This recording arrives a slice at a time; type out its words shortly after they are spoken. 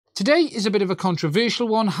Today is a bit of a controversial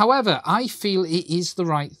one, however, I feel it is the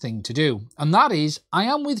right thing to do. And that is, I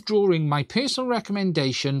am withdrawing my personal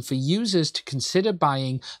recommendation for users to consider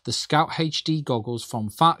buying the Scout HD goggles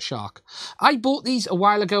from Fatshark. I bought these a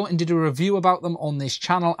while ago and did a review about them on this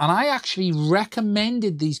channel, and I actually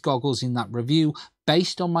recommended these goggles in that review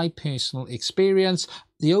based on my personal experience,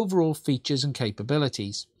 the overall features and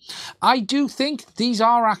capabilities. I do think these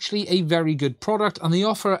are actually a very good product, and they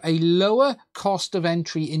offer a lower cost of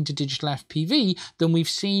entry into digital FPV than we've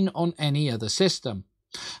seen on any other system.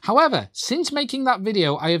 However, since making that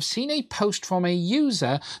video, I have seen a post from a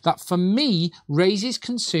user that for me raises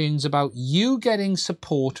concerns about you getting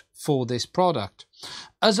support for this product.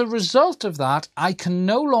 As a result of that, I can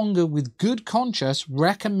no longer with good conscience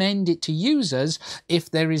recommend it to users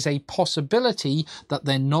if there is a possibility that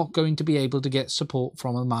they're not going to be able to get support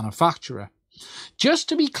from a manufacturer. Just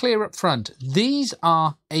to be clear up front, these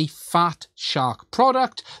are a Fatshark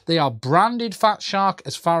product. They are branded Fatshark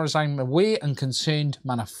as far as I'm aware and concerned,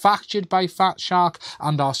 manufactured by Fatshark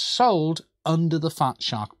and are sold under the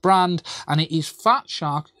Fatshark brand, and it is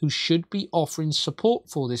Fatshark who should be offering support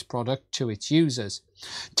for this product to its users.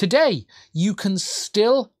 Today, you can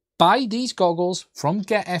still buy these goggles from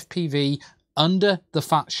Get FPV under the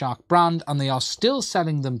Fatshark brand, and they are still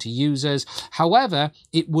selling them to users. However,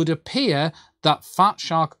 it would appear that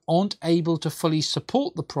Fatshark aren't able to fully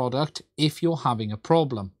support the product if you're having a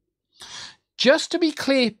problem. Just to be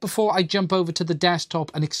clear, before I jump over to the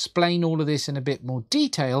desktop and explain all of this in a bit more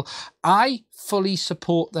detail, I fully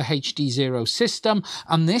support the HD0 system,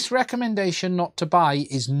 and this recommendation not to buy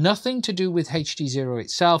is nothing to do with HD0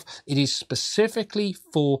 itself. It is specifically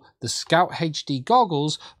for the Scout HD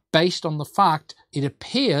goggles, based on the fact it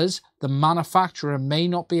appears the manufacturer may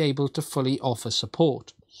not be able to fully offer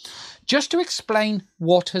support. Just to explain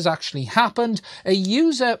what has actually happened, a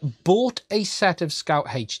user bought a set of Scout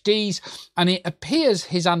HDs and it appears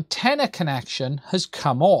his antenna connection has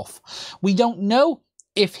come off. We don't know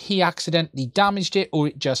if he accidentally damaged it or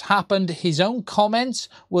it just happened. His own comments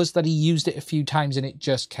was that he used it a few times and it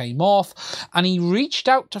just came off, and he reached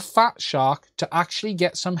out to Fatshark to actually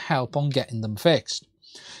get some help on getting them fixed.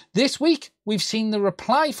 This week, we've seen the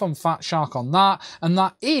reply from Fatshark on that, and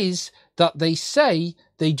that is that they say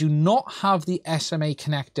they do not have the SMA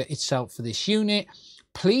connector itself for this unit.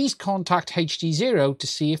 Please contact HD0 to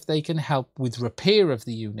see if they can help with repair of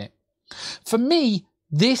the unit. For me,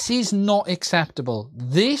 this is not acceptable.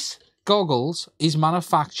 This goggles is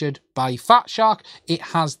manufactured by Fatshark. It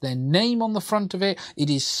has their name on the front of it. It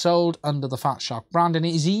is sold under the Fatshark brand, and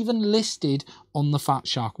it is even listed on the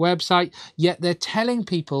Fatshark website, yet they're telling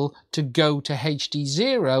people to go to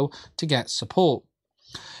HD0 to get support.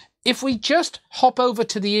 If we just hop over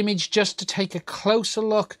to the image just to take a closer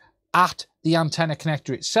look at the antenna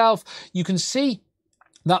connector itself, you can see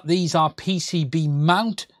that these are PCB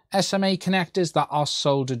mount SMA connectors that are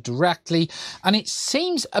soldered directly, and it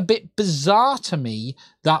seems a bit bizarre to me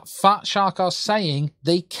that Fatshark are saying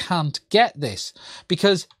they can't get this,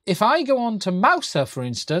 because if I go on to Mouser, for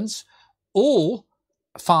instance, or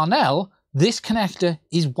Farnell, this connector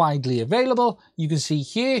is widely available. You can see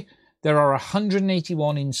here there are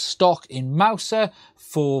 181 in stock in Mouser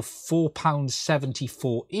for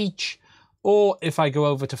 £4.74 each. Or if I go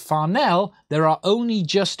over to Farnell, there are only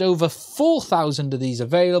just over 4,000 of these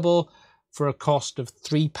available for a cost of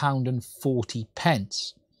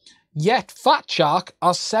 £3.40. Yet Fatshark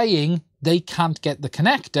are saying they can't get the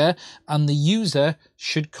connector and the user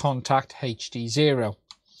should contact HD0.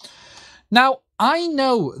 Now, I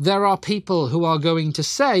know there are people who are going to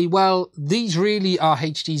say, well, these really are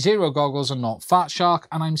HD0 goggles and not Fatshark,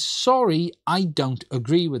 and I'm sorry, I don't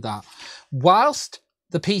agree with that. Whilst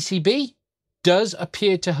the PCB does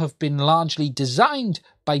appear to have been largely designed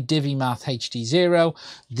by Divimath HD0,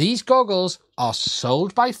 these goggles are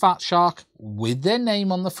sold by Fatshark with their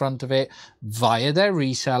name on the front of it via their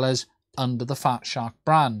resellers under the Fatshark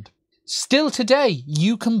brand. Still today,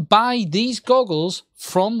 you can buy these goggles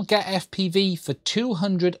from Get FPV for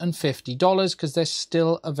 $250 because they're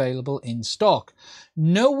still available in stock.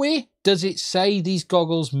 Nowhere does it say these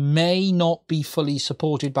goggles may not be fully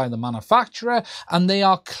supported by the manufacturer, and they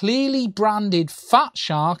are clearly branded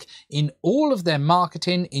Fatshark in all of their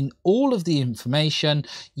marketing, in all of the information,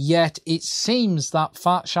 yet it seems that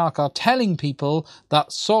Fatshark are telling people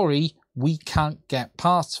that, sorry, we can't get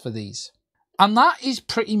parts for these. And that is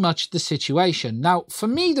pretty much the situation. Now, for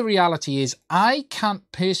me, the reality is I can't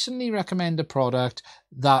personally recommend a product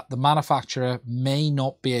that the manufacturer may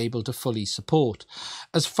not be able to fully support.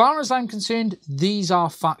 As far as I'm concerned, these are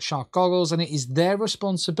Fatshark goggles, and it is their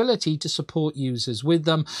responsibility to support users with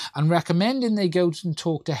them, and recommending they go and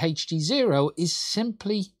talk to HD Zero is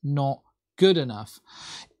simply not good enough.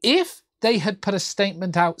 If they had put a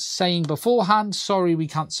statement out saying beforehand, sorry, we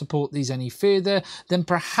can't support these any further, then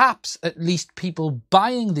perhaps at least people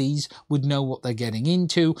buying these would know what they're getting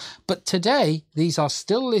into. But today, these are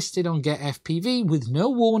still listed on Get FPV with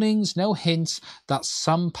no warnings, no hints that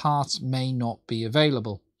some parts may not be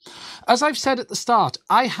available. As I've said at the start,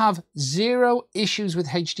 I have zero issues with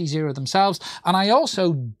HD Zero themselves, and I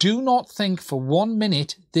also do not think for 1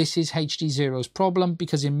 minute this is HD Zero's problem,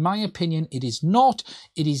 because in my opinion it is not.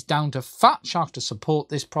 It is down to Fatshark to support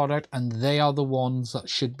this product, and they are the ones that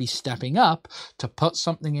should be stepping up to put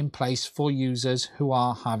something in place for users who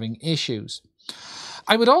are having issues.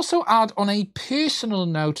 I would also add on a personal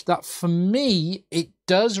note that for me, it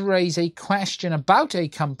does raise a question about a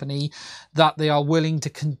company that they are willing to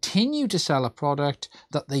continue to sell a product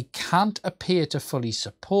that they can't appear to fully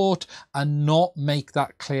support and not make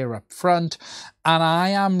that clear up front. And I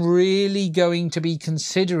am really going to be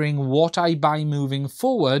considering what I buy moving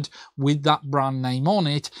forward with that brand name on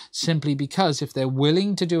it, simply because if they're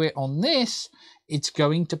willing to do it on this, it's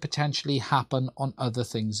going to potentially happen on other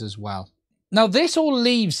things as well. Now, this all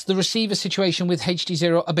leaves the receiver situation with HD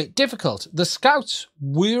Zero a bit difficult. The Scouts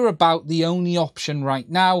were about the only option right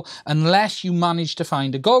now, unless you manage to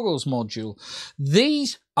find a goggles module.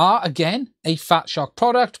 These are, again, a Fatshark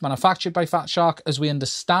product manufactured by Fatshark. As we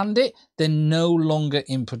understand it, they're no longer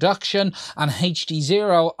in production, and HD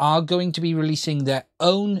Zero are going to be releasing their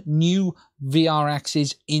own new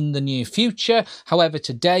VRXs in the near future. However,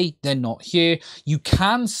 today they're not here. You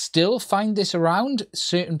can still find this around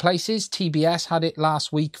certain places. TBS had it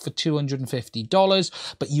last week for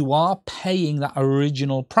 $250, but you are paying that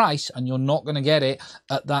original price, and you're not going to get it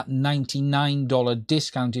at that $99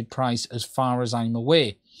 discounted price as far as I'm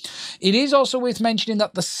aware. It is also worth mentioning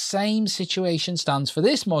that the same situation stands for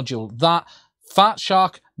this module, that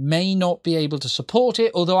Fatshark may not be able to support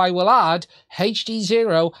it, although I will add HD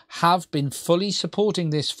Zero have been fully supporting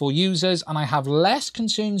this for users, and I have less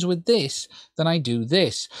concerns with this than I do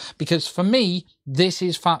this, because for me, this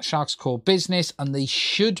is Fatshark's core business and they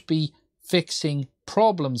should be fixing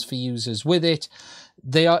problems for users with it.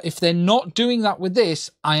 If they're not doing that with this,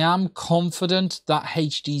 I am confident that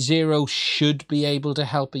HD Zero should be able to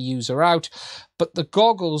help a user out, but the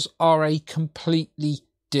goggles are a completely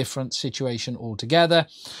different situation altogether.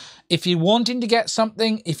 If you're wanting to get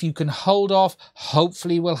something, if you can hold off,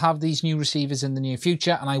 hopefully we'll have these new receivers in the near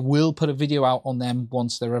future, and I will put a video out on them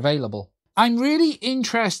once they're available. I'm really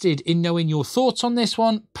interested in knowing your thoughts on this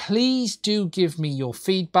one. Please do give me your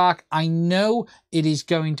feedback. I know it is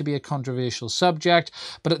going to be a controversial subject,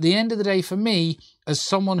 but at the end of the day, for me, as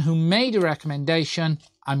someone who made a recommendation,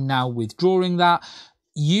 I'm now withdrawing that.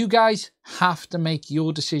 You guys have to make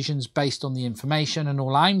your decisions based on the information, and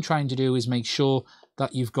all I'm trying to do is make sure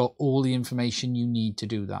that you've got all the information you need to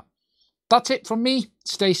do that. That's it from me.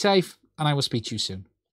 Stay safe, and I will speak to you soon.